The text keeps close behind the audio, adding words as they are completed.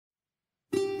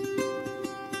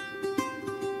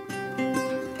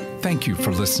Thank you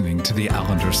for listening to the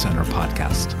Allender Center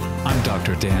podcast. I'm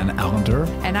Dr. Dan Allender.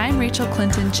 And I'm Rachael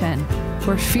Clinton Chen.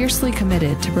 We're fiercely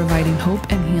committed to providing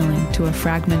hope and healing to a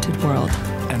fragmented world.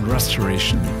 And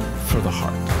restoration for the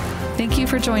heart. Thank you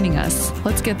for joining us.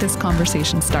 Let's get this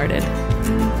conversation started.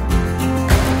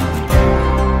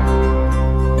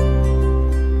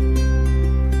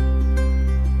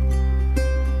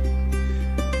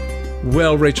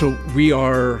 Well, Rachael, we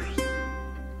are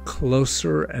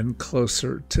closer and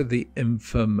closer to the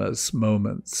infamous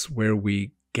moments where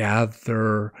we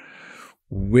gather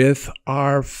with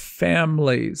our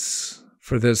families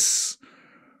for this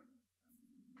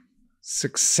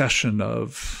succession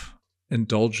of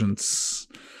indulgence,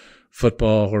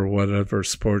 football or whatever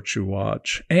sport you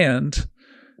watch, and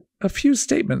a few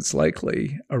statements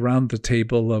likely around the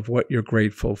table of what you're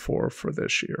grateful for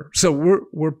this year. So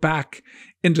we're back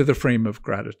into the frame of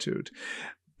gratitude.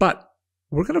 But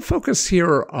we're going to focus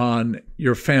here on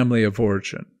your family of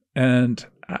origin and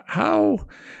how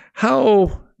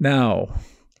now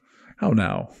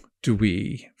do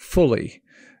we fully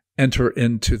enter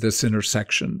into this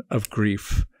intersection of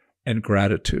grief and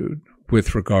gratitude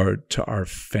with regard to our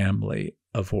family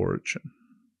of origin?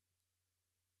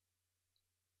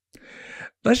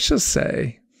 Let's just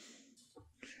say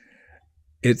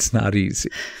it's not easy.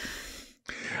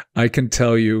 I can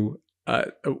tell you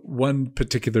one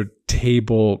particular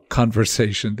table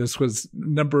conversation. This was a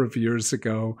number of years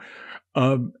ago,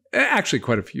 actually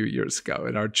quite a few years ago.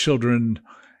 And our children,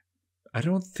 I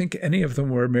don't think any of them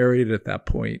were married at that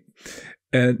point.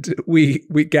 And we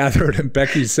gathered, and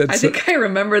Becky said, I think I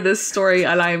remember this story,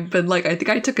 and I've been like, I think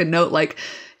I took a note, like,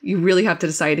 you really have to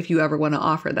decide if you ever want to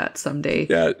offer that someday,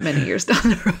 many years down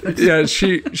the road. Yeah,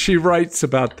 she writes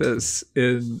about this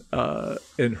in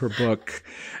her book.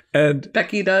 And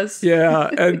Becky does. Yeah,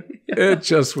 and it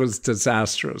just was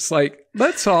disastrous. Like,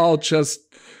 let's all just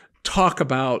talk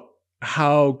about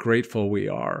how grateful we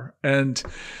are. And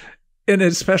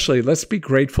especially, let's be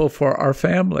grateful for our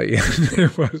family.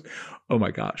 It was, oh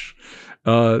my gosh.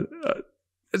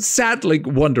 Sadly,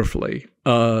 wonderfully,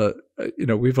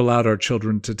 we've allowed our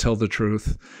children to tell the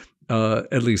truth,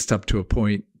 at least up to a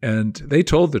point. And they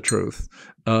told the truth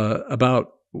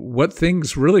about what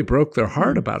things really broke their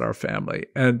heart about our family.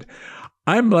 And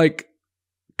I'm like,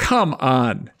 come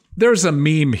on, there's a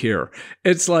meme here.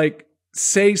 It's like,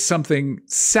 say something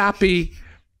sappy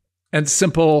and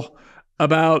simple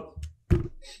about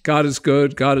God is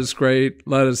good, God is great,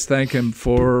 let us thank him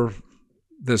for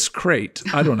this crate.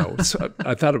 I don't know.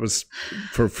 I thought it was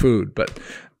for food, but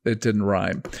it didn't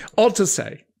rhyme. All to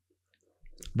say,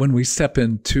 when we step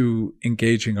into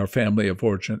engaging our family of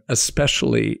origin,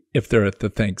 especially if they're at the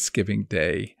Thanksgiving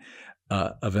Day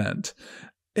event,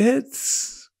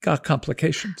 it's got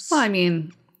complications. Well, I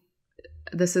mean,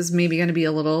 this is maybe going to be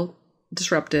a little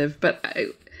disruptive, but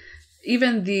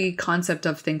even the concept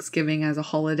of Thanksgiving as a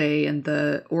holiday and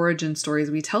the origin stories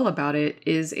we tell about it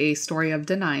is a story of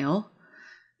denial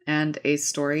and a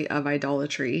story of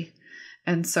idolatry.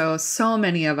 And so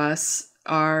many of us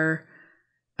are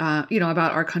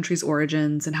about our country's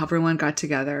origins and how everyone got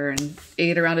together and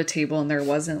ate around a table, and there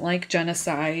wasn't like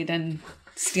genocide and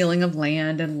stealing of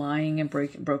land and lying and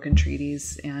broken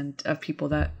treaties and of people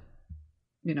that,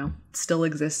 still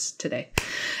exist today.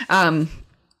 And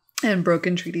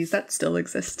broken treaties that still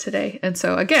exist today. And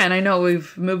so again, I know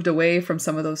we've moved away from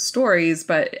some of those stories,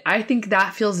 but I think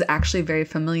that feels actually very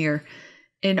familiar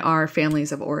in our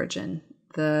families of origin.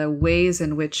 The ways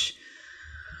in which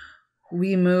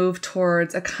we move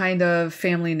towards a kind of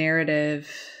family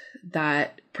narrative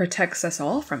that protects us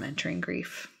all from entering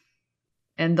grief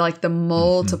and like the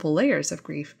multiple layers of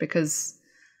grief, because,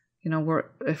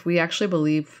 if we actually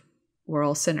believe we're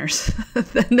all sinners,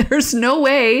 then there's no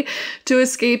way to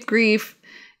escape grief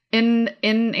in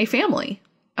a family.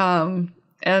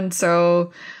 And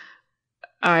so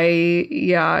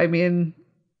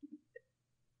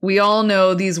we all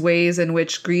know these ways in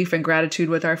which grief and gratitude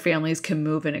with our families can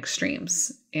move in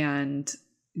extremes. And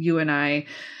you and I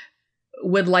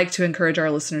would like to encourage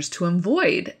our listeners to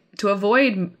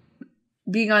avoid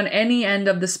being on any end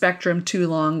of the spectrum too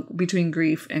long between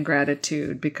grief and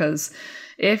gratitude. Because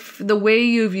if the way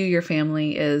you view your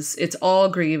family is it's all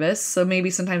grievous, so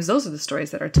maybe sometimes those are the stories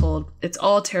that are told, it's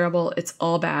all terrible, it's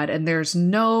all bad, and there's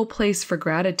no place for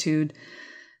gratitude,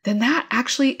 then that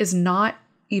actually is not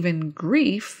even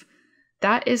grief.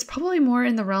 That is probably more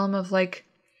in the realm of like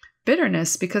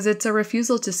bitterness, because it's a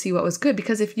refusal to see what was good.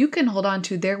 Because if you can hold on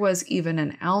to there was even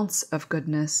an ounce of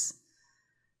goodness,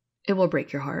 it will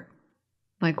break your heart.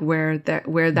 Like where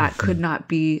that could not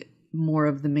be more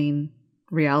of the main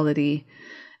reality.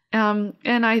 And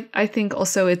I think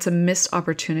also it's a missed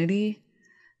opportunity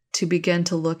to begin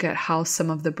to look at how some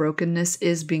of the brokenness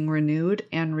is being renewed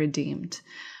and redeemed,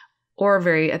 or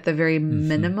at the very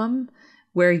minimum,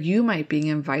 where you might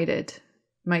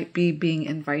be being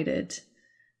invited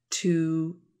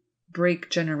to break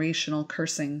generational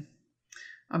cursing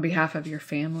on behalf of your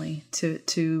family,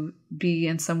 to be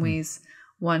in some ways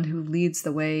one who leads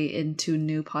the way into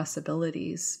new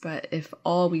possibilities. But if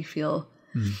all we feel,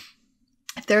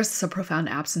 if there's a profound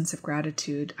absence of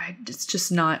gratitude, it's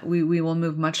just not, we will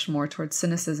move much more towards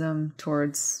cynicism,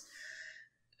 towards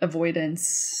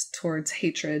avoidance, towards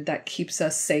hatred that keeps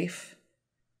us safe,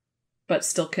 but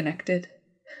still connected.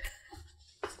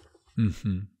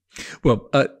 Well,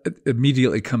 it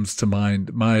immediately comes to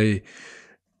mind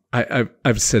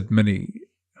I've said many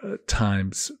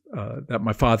times that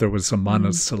my father was a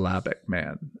monosyllabic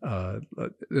man.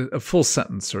 A full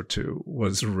sentence or two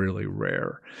was really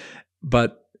rare.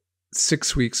 But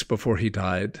 6 weeks before he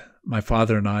died, my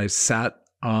father and I sat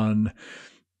on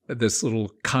this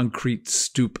little concrete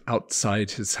stoop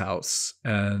outside his house,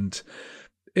 and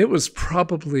it was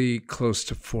probably close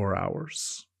to 4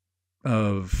 hours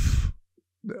of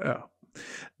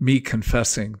me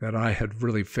confessing that I had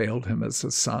really failed him as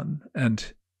a son,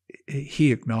 and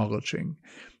he acknowledging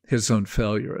his own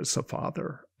failure as a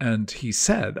father. And he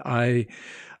said, I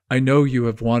know you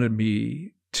have wanted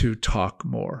me to talk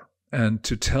more and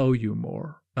to tell you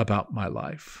more about my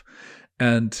life.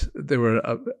 And there were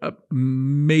a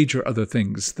major other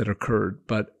things that occurred.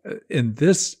 But in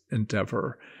this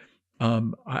endeavor,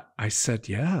 I said,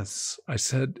 yes. I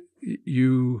said,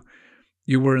 you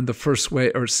were in the first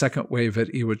wave or second wave at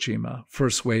Iwo Jima,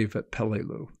 first wave at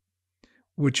Peleliu.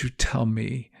 Would you tell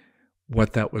me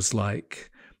what that was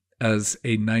like as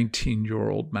a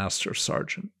 19-year-old master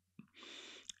sergeant?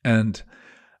 And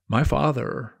my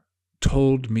father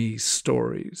told me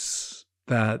stories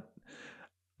that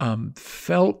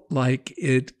felt like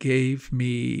it gave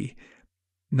me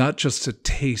not just a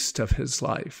taste of his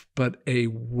life, but a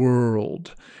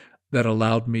world that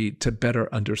allowed me to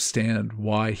better understand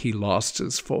why he lost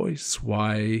his voice,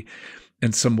 why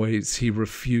in some ways he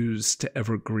refused to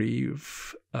ever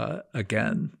grieve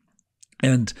again.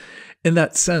 And in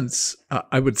that sense,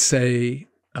 I would say,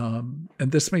 and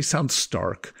this may sound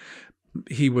stark,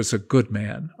 he was a good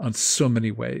man on so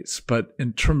many ways, but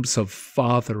in terms of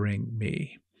fathering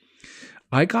me,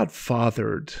 I got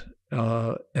fathered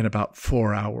in about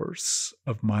 4 hours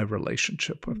of my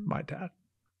relationship with my dad.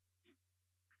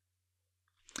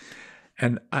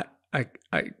 And I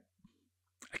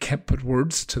can't put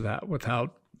words to that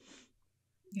without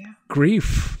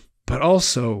grief, but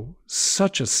also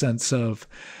such a sense of,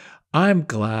 I'm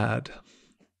glad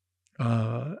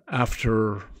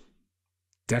after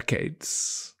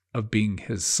decades of being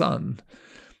his son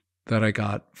that I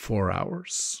got 4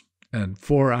 hours. And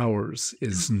 4 hours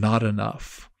is not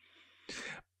enough,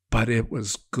 but it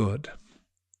was good.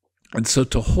 And so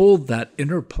to hold that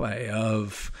interplay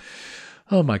of,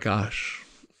 oh my gosh,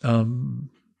 there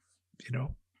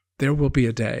will be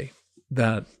a day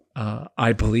that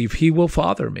I believe he will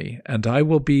father me, and I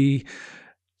will be,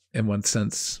 in one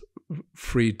sense,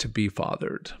 free to be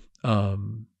fathered.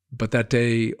 But that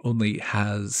day only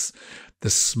has the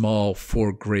small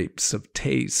 4 grapes of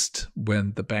taste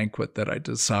when the banquet that I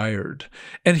desired.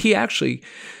 And he actually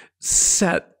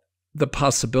set the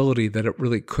possibility that it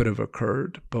really could have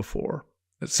occurred before.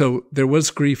 So there was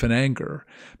grief and anger,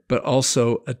 but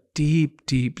also a deep,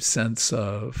 deep sense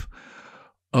of,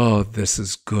 oh, this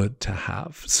is good to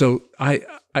have. So I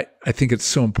think it's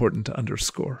so important to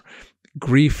underscore.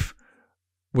 Grief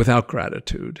without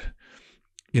gratitude,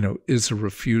 is a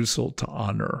refusal to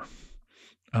honor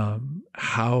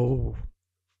how,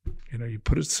 you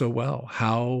put it so well,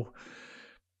 how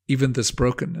even this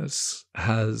brokenness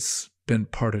has been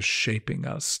part of shaping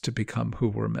us to become who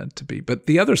we're meant to be. But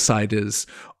the other side is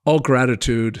all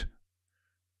gratitude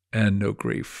and no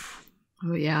grief.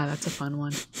 Oh, yeah, that's a fun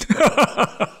one.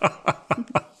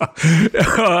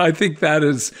 I think that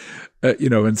is,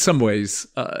 in some ways,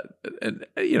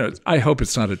 I hope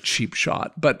it's not a cheap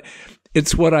shot, but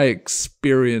it's what I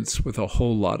experience with a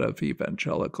whole lot of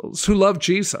evangelicals who love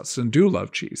Jesus and do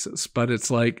love Jesus. But it's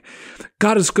like,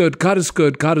 God is good, God is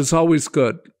good, God is always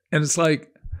good. And it's like,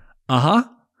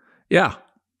 yeah,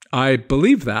 I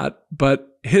believe that.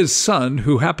 But his son,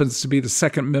 who happens to be the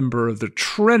second member of the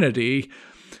Trinity,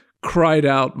 cried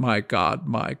out, my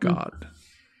God,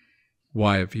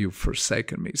 why have you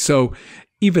forsaken me? So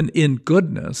even in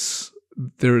goodness,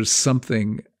 there is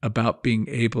something about being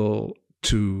able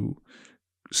to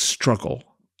struggle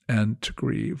and to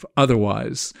grieve.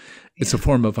 Otherwise, it's a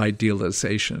form of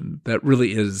idealization that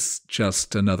really is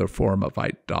just another form of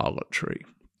idolatry.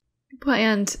 Well,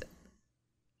 and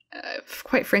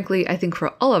quite frankly, I think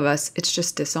for all of us, it's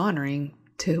just dishonoring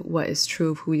to what is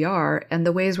true of who we are and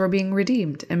the ways we're being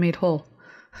redeemed and made whole,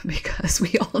 because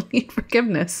we all need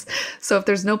forgiveness. So if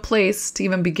there's no place to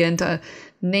even begin to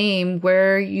name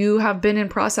where you have been in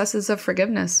processes of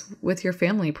forgiveness with your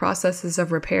family, processes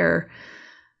of repair,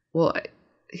 well,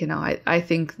 I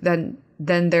think then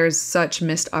there's such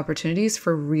missed opportunities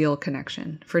for real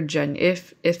connection, for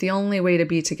if the only way to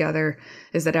be together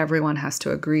is that everyone has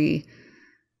to agree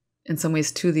in some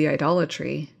ways to the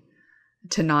idolatry,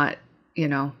 to not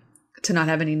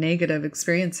have any negative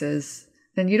experiences,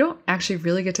 then you don't actually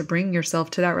really get to bring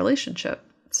yourself to that relationship.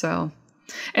 So,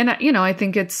 and I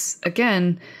think it's,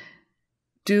 again,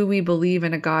 do we believe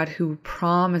in a God who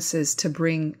promises to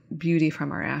bring beauty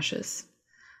from our ashes,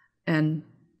 and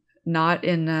not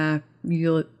in a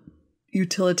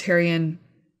utilitarian,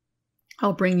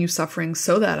 I'll bring you suffering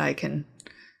so that I can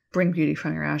bring beauty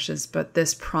from your ashes, but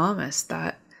this promise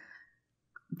that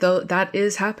though that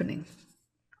is happening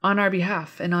on our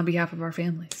behalf and on behalf of our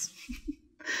families.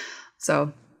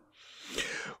 So,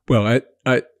 well,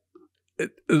 I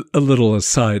a little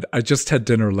aside, I just had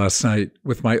dinner last night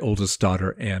with my oldest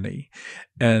daughter, Annie,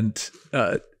 and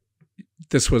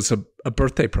this was a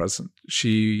birthday present.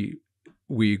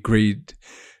 We agreed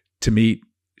to meet.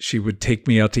 She would take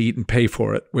me out to eat and pay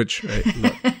for it, which,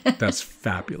 look, that's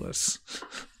fabulous.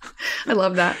 I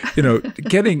love that.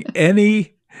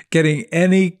 Getting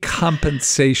any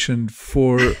compensation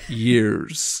for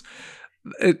years,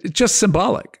 it's just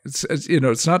symbolic.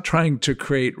 It's not trying to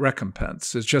create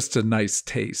recompense. It's just a nice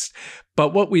taste.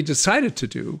 But what we decided to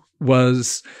do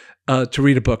was to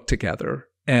read a book together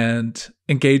and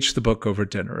engage the book over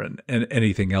dinner and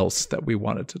anything else that we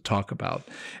wanted to talk about.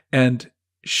 And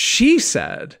she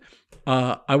said,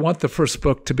 I want the first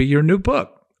book to be your new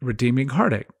book, Redeeming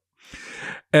Heartache.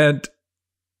 And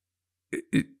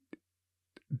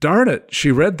darn it,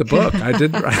 she read the book. I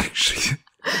didn't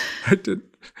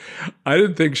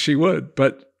think she would,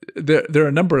 but there are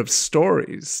a number of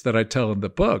stories that I tell in the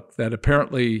book that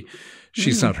apparently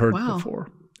she's not heard before.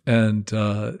 And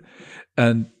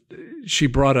she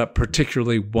brought up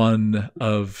particularly one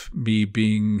of me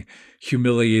being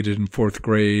humiliated in fourth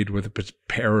grade with a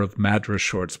pair of Madras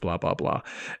shorts, blah, blah, blah.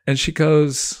 And she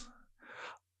goes,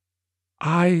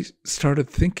 I started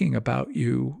thinking about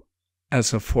you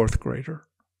as a fourth grader.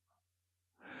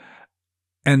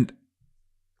 And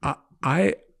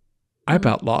I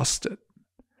about lost it.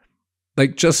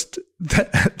 Like, just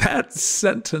that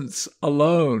sentence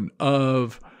alone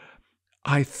of,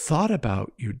 I thought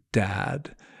about you,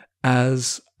 Dad,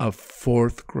 as a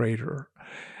fourth grader.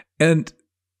 And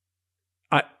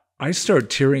I started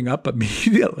tearing up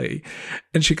immediately.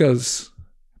 And she goes,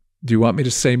 do you want me to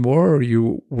say more, or are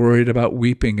you worried about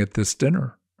weeping at this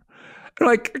dinner? I'm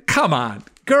like, come on,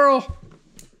 girl.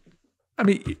 I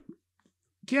mean,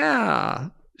 yeah,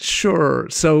 sure.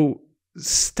 So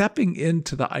stepping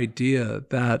into the idea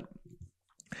that,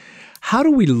 how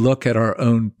do we look at our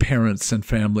own parents and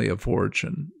family of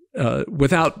origin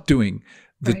without doing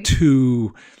the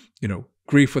two,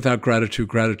 grief without gratitude,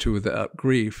 gratitude without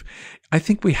grief? I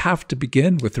think we have to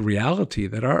begin with the reality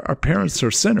that our parents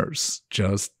are sinners,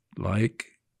 just like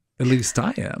at least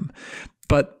I am.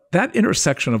 But that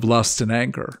intersection of lust and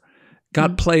anger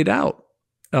got played out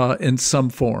in some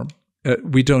form.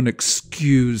 We don't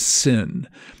excuse sin.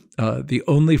 The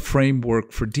only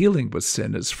framework for dealing with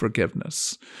sin is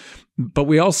forgiveness. But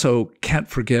we also can't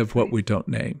forgive what we don't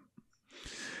name.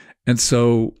 And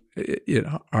so,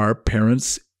 our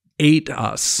parents ate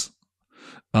us.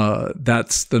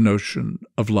 That's the notion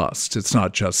of lust. It's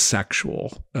not just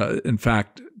sexual. In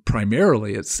fact,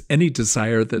 primarily, it's any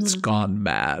desire that's gone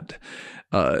mad.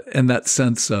 And that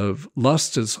sense of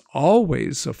lust is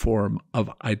always a form of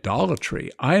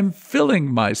idolatry. I'm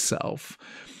filling myself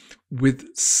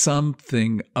with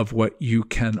something of what you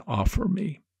can offer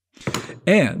me.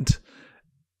 And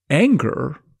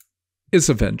anger is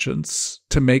a vengeance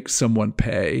to make someone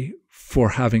pay for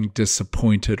having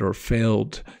disappointed or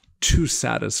failed to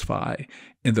satisfy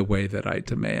in the way that I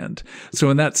demand. So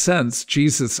in that sense,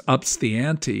 Jesus ups the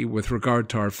ante with regard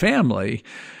to our family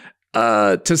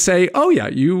to say, oh yeah,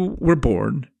 you were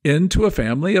born into a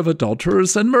family of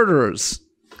adulterers and murderers.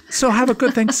 So have a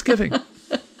good Thanksgiving.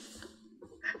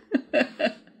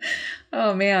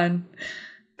 Oh man,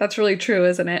 that's really true,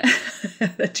 isn't it?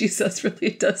 That Jesus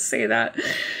really does say that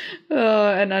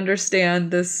and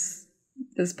understand this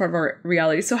part of our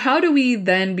reality. So how do we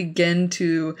then begin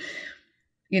to,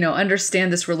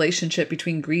 understand this relationship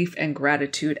between grief and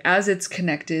gratitude as it's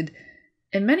connected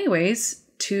in many ways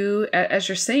to, as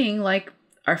you're saying, like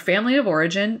our family of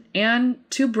origin, and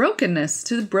to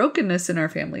the brokenness in our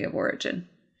family of origin?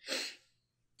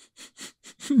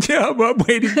 Yeah, I'm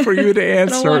waiting for you to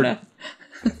answer.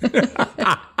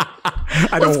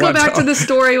 Let's go back to the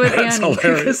story with That's Annie,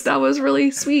 hilarious. because that was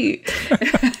really sweet.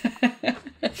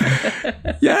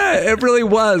 Yeah, it really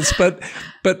was. But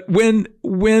when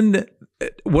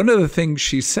one of the things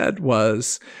she said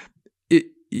was,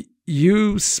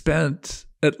 you spent,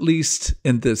 at least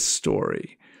in this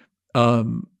story, a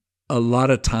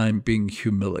lot of time being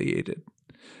humiliated.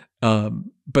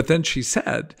 But then she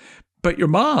said, but your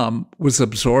mom was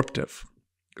absorptive.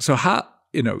 So how,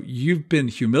 you've been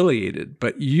humiliated,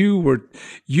 but you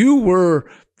were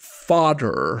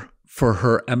fodder for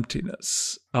her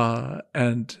emptiness.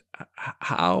 And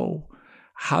how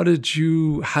did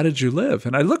you live?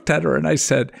 And I looked at her and I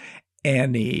said,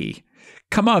 Annie,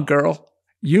 come on, girl.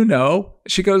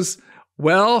 She goes,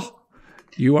 well,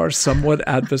 you are somewhat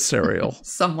adversarial.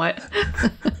 Somewhat.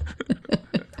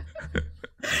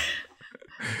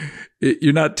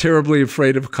 You're not terribly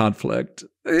afraid of conflict.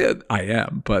 I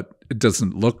am, but it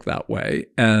doesn't look that way.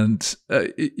 And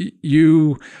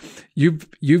you've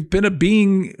been a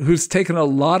being who's taken a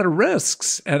lot of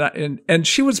risks. And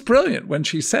she was brilliant when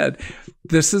she said,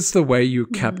 "This is the way you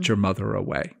kept your mother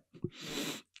away."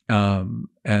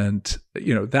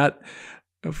 That.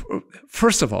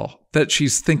 First of all, that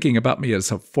she's thinking about me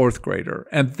as a fourth grader,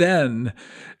 and then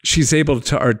she's able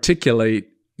to articulate,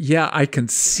 yeah, I can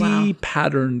see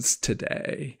patterns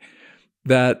today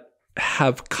that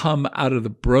have come out of the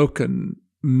broken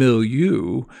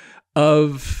milieu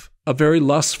of a very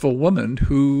lustful woman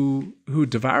who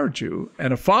devoured you,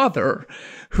 and a father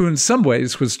who in some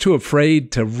ways was too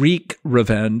afraid to wreak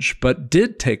revenge, but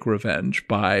did take revenge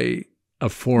by a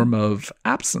form of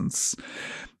absence.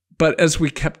 But as we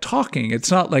kept talking,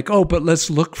 it's not like, oh, but let's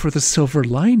look for the silver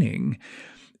lining.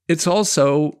 It's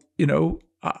also,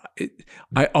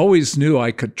 I always knew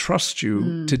I could trust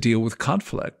you to deal with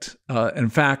conflict. In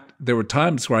fact, there were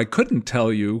times where I couldn't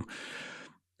tell you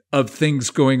of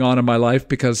things going on in my life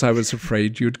because I was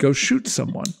afraid you'd go shoot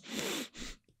someone.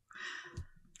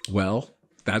 Well,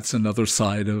 that's another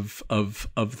side of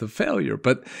the failure.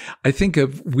 But I think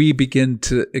if we begin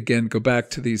to, again, go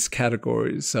back to these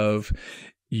categories of,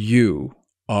 you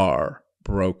are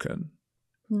broken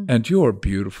and you are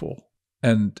beautiful.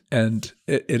 And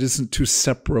it isn't two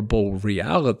separable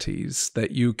realities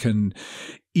that you can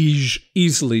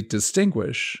easily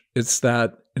distinguish. It's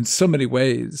that in so many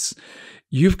ways,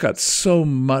 you've got so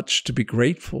much to be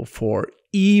grateful for,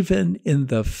 even in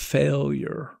the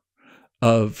failure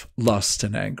of lust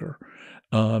and anger.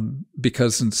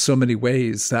 Because in so many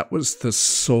ways, that was the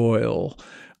soil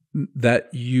that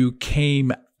you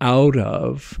came out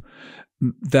of,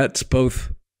 that's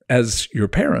both, as your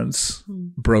parents,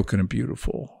 broken and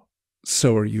beautiful,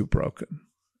 so are you broken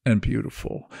and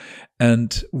beautiful.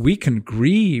 And we can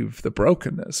grieve the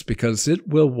brokenness because it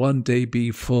will one day be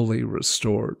fully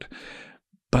restored.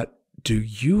 But do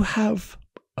you have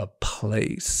a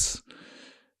place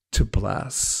to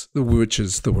bless, which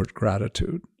is the word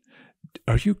gratitude?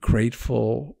 Are you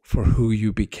grateful for who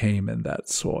you became in that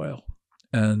soil?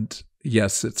 And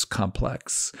yes, it's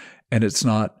complex, and it's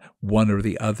not one or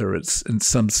the other. It's, in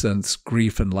some sense,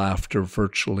 grief and laughter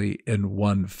virtually in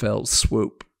one fell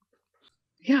swoop.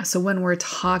 Yeah, so when we're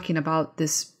talking about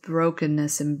this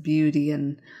brokenness and beauty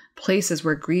and places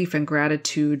where grief and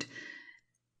gratitude,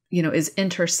 is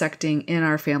intersecting in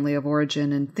our family of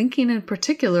origin, and thinking in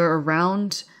particular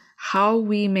around how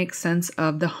we make sense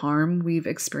of the harm we've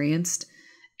experienced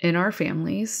in our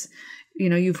families.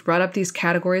 You've brought up these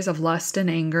categories of lust and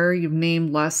anger. You've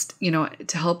named lust,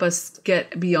 to help us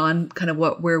get beyond kind of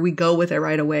where we go with it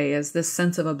right away, as this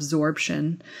sense of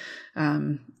absorption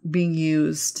being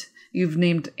used. You've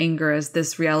named anger as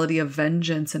this reality of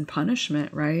vengeance and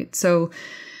punishment, right? So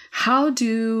how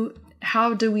do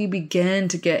we begin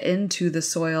to get into the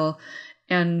soil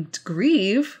and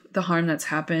grieve the harm that's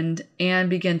happened, and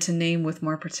begin to name with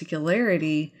more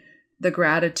particularity the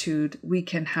gratitude we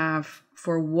can have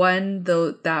for one,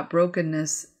 though that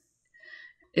brokenness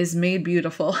is made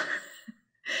beautiful,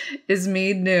 is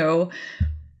made new,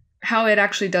 how it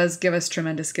actually does give us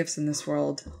tremendous gifts in this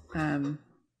world.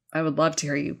 I would love to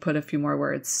hear you put a few more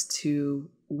words to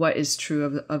what is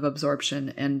true of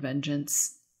absorption and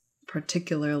vengeance,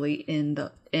 particularly in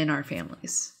our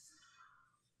families.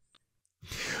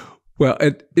 Well,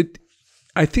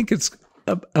 I think it's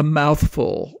a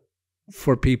mouthful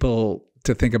for people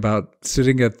to think about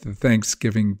sitting at the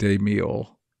Thanksgiving Day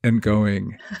meal and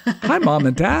going, "Hi, Mom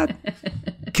and Dad,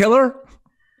 killer,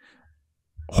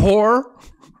 whore."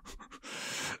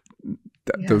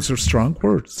 Those are strong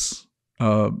words,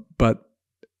 but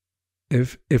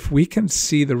if we can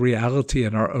see the reality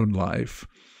in our own life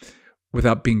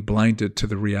without being blinded to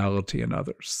the reality in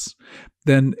others,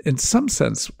 then in some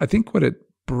sense, I think what it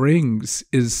brings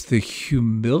is the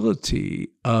humility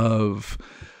of,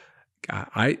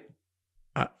 I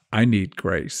need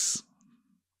grace.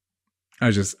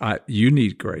 You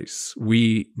need grace.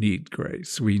 We need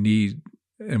grace. We need,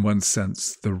 in one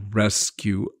sense, the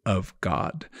rescue of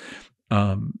God.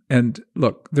 And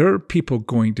look, there are people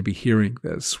going to be hearing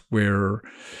this where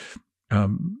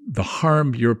the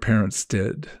harm your parents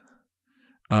did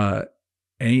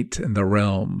ain't in the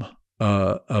realm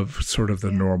of sort of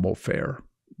the normal fare.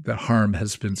 The harm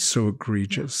has been so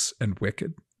egregious and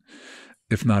wicked,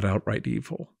 if not outright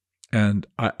evil. And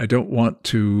I don't want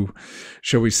to,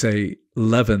 shall we say,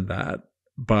 leaven that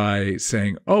by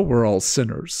saying, oh, we're all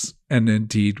sinners. And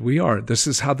indeed we are. This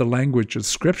is how the language of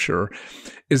Scripture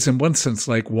is, in one sense,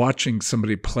 like watching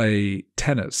somebody play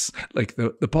tennis. Like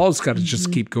the ball's got to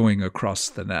just keep going across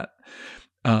the net.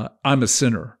 I'm a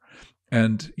sinner.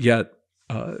 And yet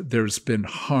there's been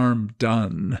harm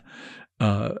done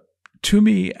to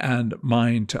me and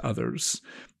mine to others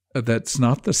that's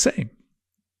not the same.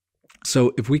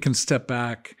 So if we can step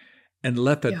back and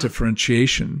let that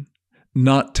differentiation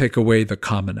not take away the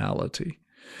commonality.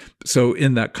 So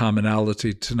in that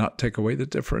commonality, to not take away the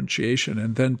differentiation,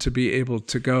 and then to be able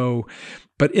to go,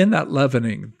 but in that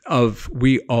leavening of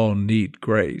we all need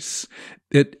grace,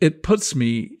 it puts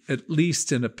me at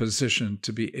least in a position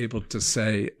to be able to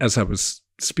say, as I was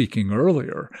speaking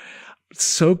earlier,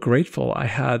 so grateful I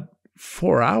had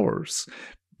 4 hours,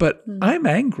 but I'm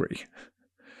angry.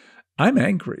 I'm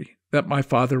angry that my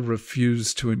father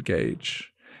refused to engage.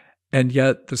 And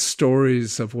yet the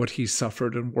stories of what he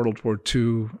suffered in World War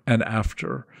II and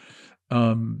after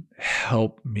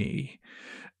help me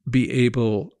be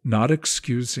able, not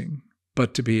excusing,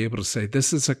 but to be able to say,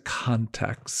 this is a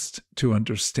context to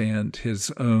understand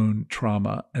his own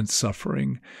trauma and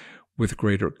suffering with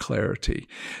greater clarity.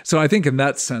 So I think in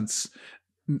that sense,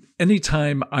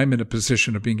 anytime I'm in a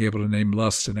position of being able to name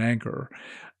lust and anger,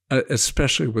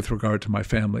 especially with regard to my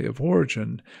family of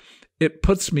origin, it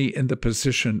puts me in the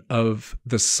position of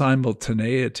the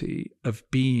simultaneity of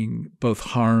being both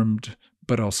harmed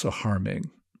but also harming.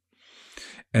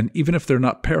 And even if they're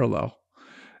not parallel,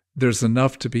 there's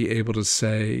enough to be able to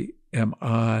say, am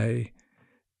I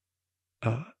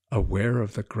aware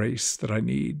of the grace that I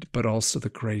need, but also the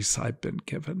grace I've been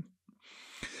given?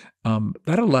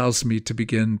 That allows me to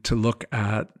begin to look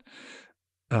at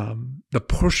the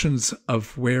portions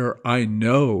of where I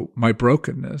know my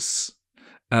brokenness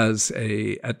as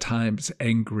a, at times,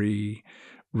 angry,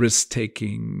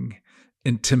 risk-taking,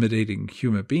 intimidating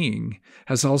human being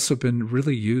has also been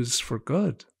really used for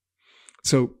good.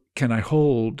 So can I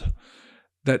hold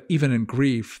that even in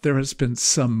grief, there has been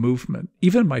some movement?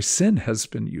 Even my sin has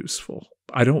been useful.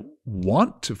 I don't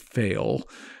want to fail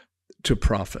to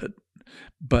profit,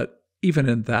 but even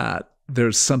in that,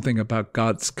 there's something about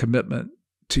God's commitment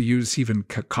to use even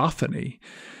cacophony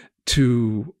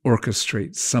to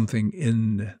orchestrate something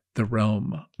in the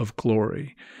realm of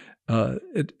glory.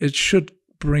 It should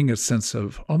bring a sense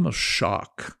of almost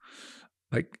shock.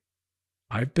 Like,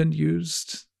 I've been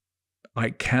used. I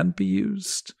can be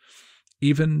used,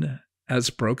 even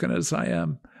as broken as I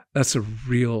am. That's a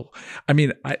real,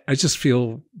 I just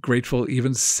feel grateful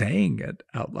even saying it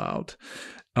out loud.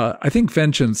 I think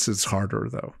vengeance is harder,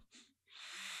 though.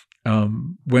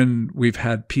 When we've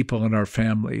had people in our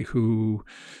family who,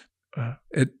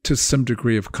 to some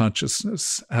degree of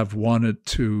consciousness, have wanted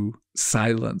to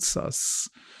silence us,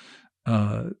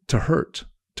 to hurt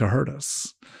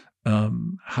us.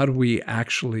 How do we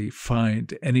actually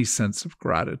find any sense of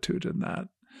gratitude in that?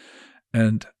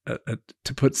 And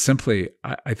to put simply,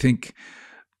 I think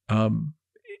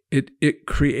it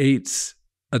creates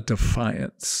a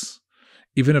defiance,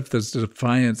 even if the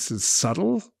defiance is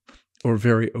subtle or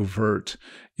very overt.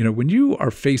 You know, when you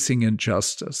are facing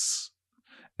injustice,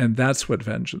 and that's what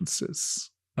vengeance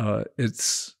is,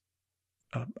 it's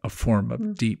a form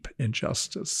of deep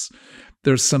injustice.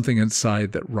 There's something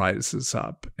inside that rises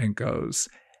up and goes,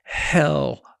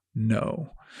 hell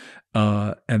no.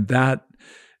 And that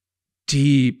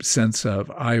deep sense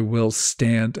of, I will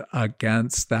stand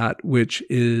against that which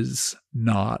is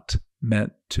not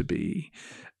meant to be,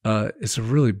 is a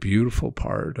really beautiful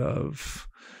part of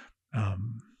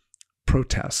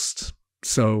protest.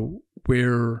 So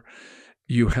where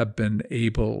you have been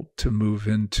able to move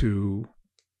into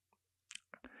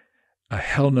a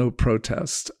hell no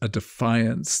protest, a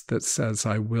defiance that says,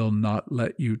 I will not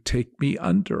let you take me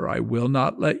under. I will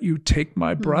not let you take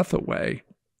my breath away.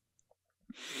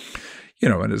 You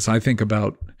know, and as I think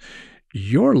about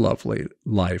your lovely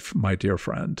life, my dear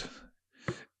friend,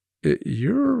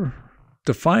 you're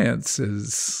defiance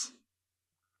is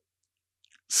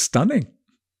stunning.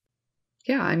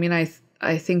 Yeah, I mean,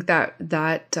 I think that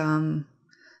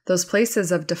those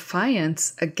places of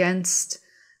defiance against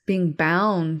being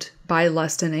bound by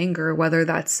lust and anger, whether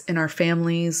that's in our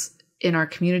families, in our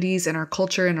communities, in our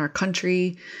culture, in our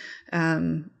country,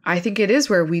 I think it is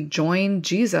where we join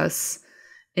Jesus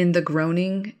in the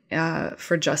groaning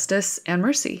for justice and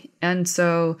mercy. And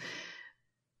so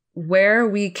where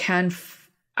we can,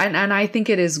 and I think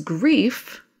it is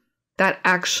grief that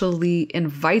actually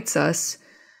invites us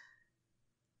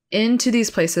into these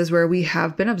places where we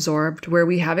have been absorbed, where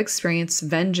we have experienced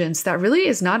vengeance that really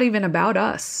is not even about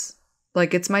us.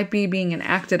 Like, it might be being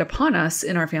enacted upon us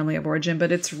in our family of origin,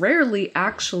 but it's rarely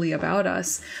actually about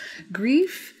us.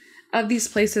 Grief of these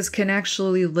places can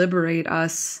actually liberate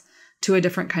us to a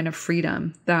different kind of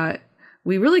freedom that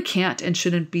we really can't and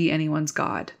shouldn't be anyone's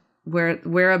God.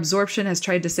 Where absorption has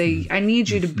tried to say, I need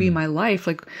you to be my life.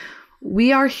 Like,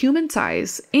 we are human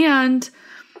size, and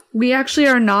we actually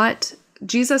are not.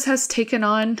 Jesus has taken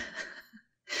on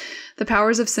the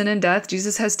powers of sin and death.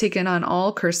 Jesus has taken on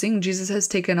all cursing. Jesus has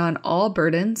taken on all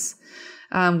burdens.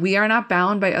 We are not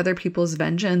bound by other people's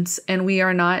vengeance, and we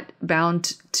are not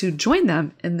bound to join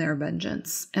them in their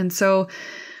vengeance. And so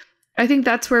I think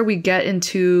that's where we get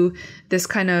into this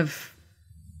kind of,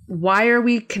 why are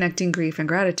we connecting grief and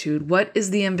gratitude? What is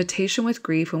the invitation with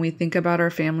grief when we think about our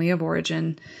family of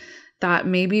origin that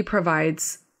maybe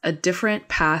provides a different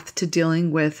path to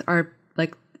dealing with our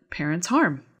parents'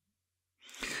 harm?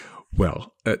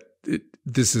 Well,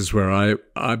 this is where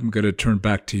I'm going to turn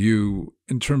back to you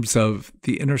in terms of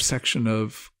the intersection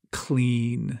of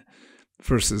clean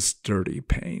versus dirty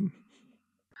pain.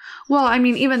 Well, I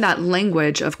mean, even that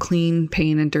language of clean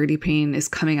pain and dirty pain is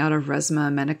coming out of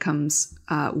Resmaa Menakem's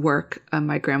work,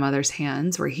 My Grandmother's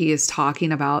Hands, where he is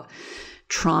talking about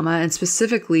trauma, and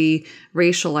specifically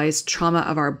racialized trauma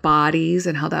of our bodies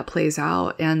and how that plays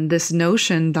out. And this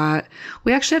notion that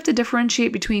we actually have to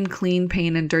differentiate between clean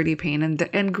pain and dirty pain.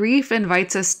 And grief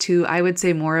invites us to, I would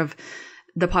say, more of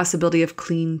the possibility of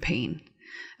clean pain.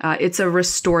 It's a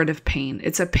restorative pain.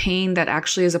 It's a pain that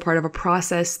actually is a part of a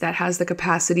process that has the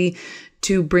capacity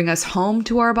to bring us home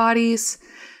to our bodies,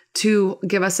 to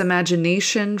give us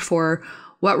imagination for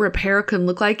what repair can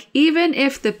look like, even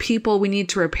if the people we need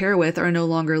to repair with are no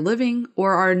longer living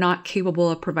or are not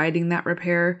capable of providing that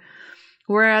repair.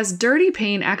 Whereas dirty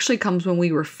pain actually comes when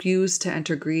we refuse to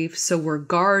enter grief. So we're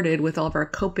guarded with all of our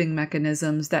coping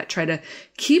mechanisms that try to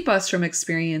keep us from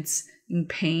experiencing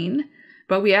pain,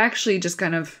 but we actually just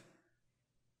kind of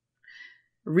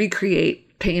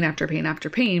recreate pain after pain after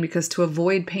pain, because to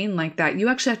avoid pain like that, you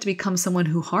actually have to become someone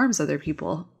who harms other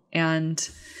people. And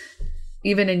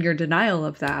even in your denial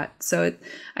of that. So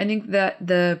I think that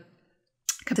the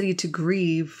capacity to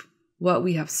grieve what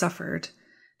we have suffered,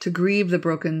 to grieve the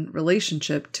broken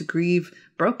relationship, to grieve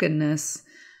brokenness,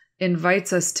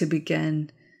 invites us to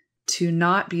begin to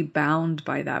not be bound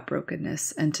by that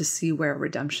brokenness and to see where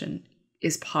redemption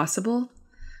is possible.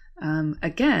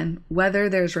 Again, whether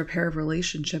there's repair of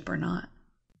relationship or not.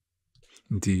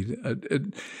 Indeed.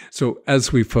 So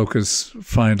as we focus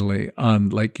finally on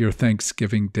like your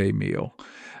Thanksgiving Day meal,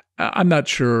 I'm not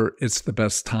sure it's the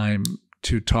best time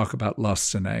to talk about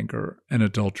lust and anger and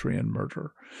adultery and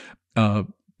murder.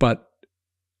 But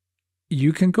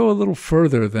you can go a little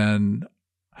further than,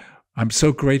 I'm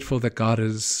so grateful that God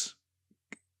has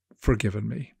forgiven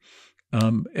me.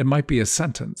 It might be a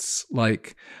sentence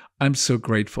like, I'm so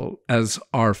grateful, as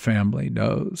our family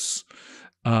knows,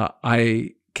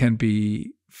 I can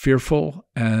be fearful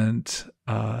and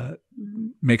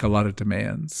make a lot of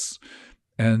demands.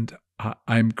 And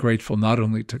I'm grateful not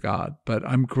only to God, but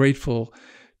I'm grateful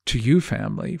to you,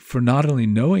 family, for not only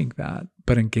knowing that,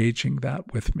 but engaging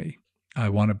that with me. I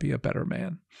want to be a better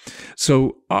man.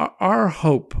 So our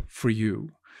hope for you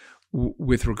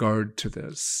with regard to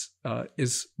this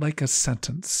is like a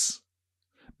sentence,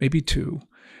 maybe two,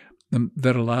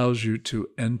 that allows you to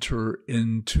enter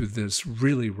into this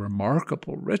really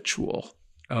remarkable ritual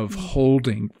of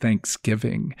holding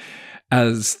Thanksgiving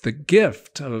as the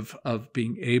gift of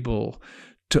being able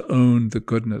to own the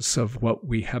goodness of what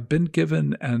we have been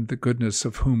given and the goodness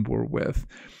of whom we're with.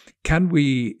 Can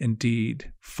we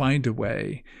indeed find a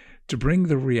way to bring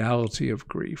the reality of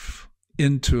grief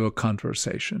into a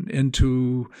conversation,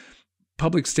 into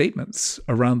public statements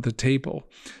around the table,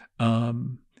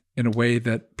 in a way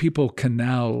that people can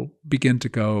now begin to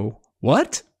go,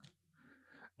 what?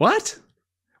 What?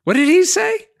 What did he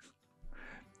say?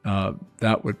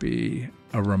 That would be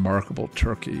a remarkable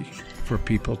turkey for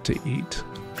people to eat.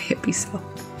 May it be so.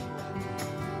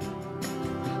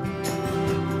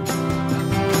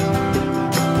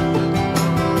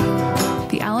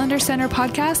 Center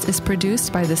podcast is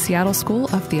produced by the Seattle School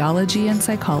of Theology and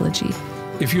Psychology.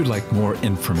 If you'd like more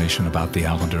information about the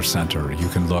Allender Center, you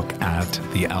can look at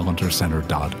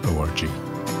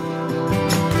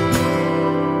theallendercenter.org.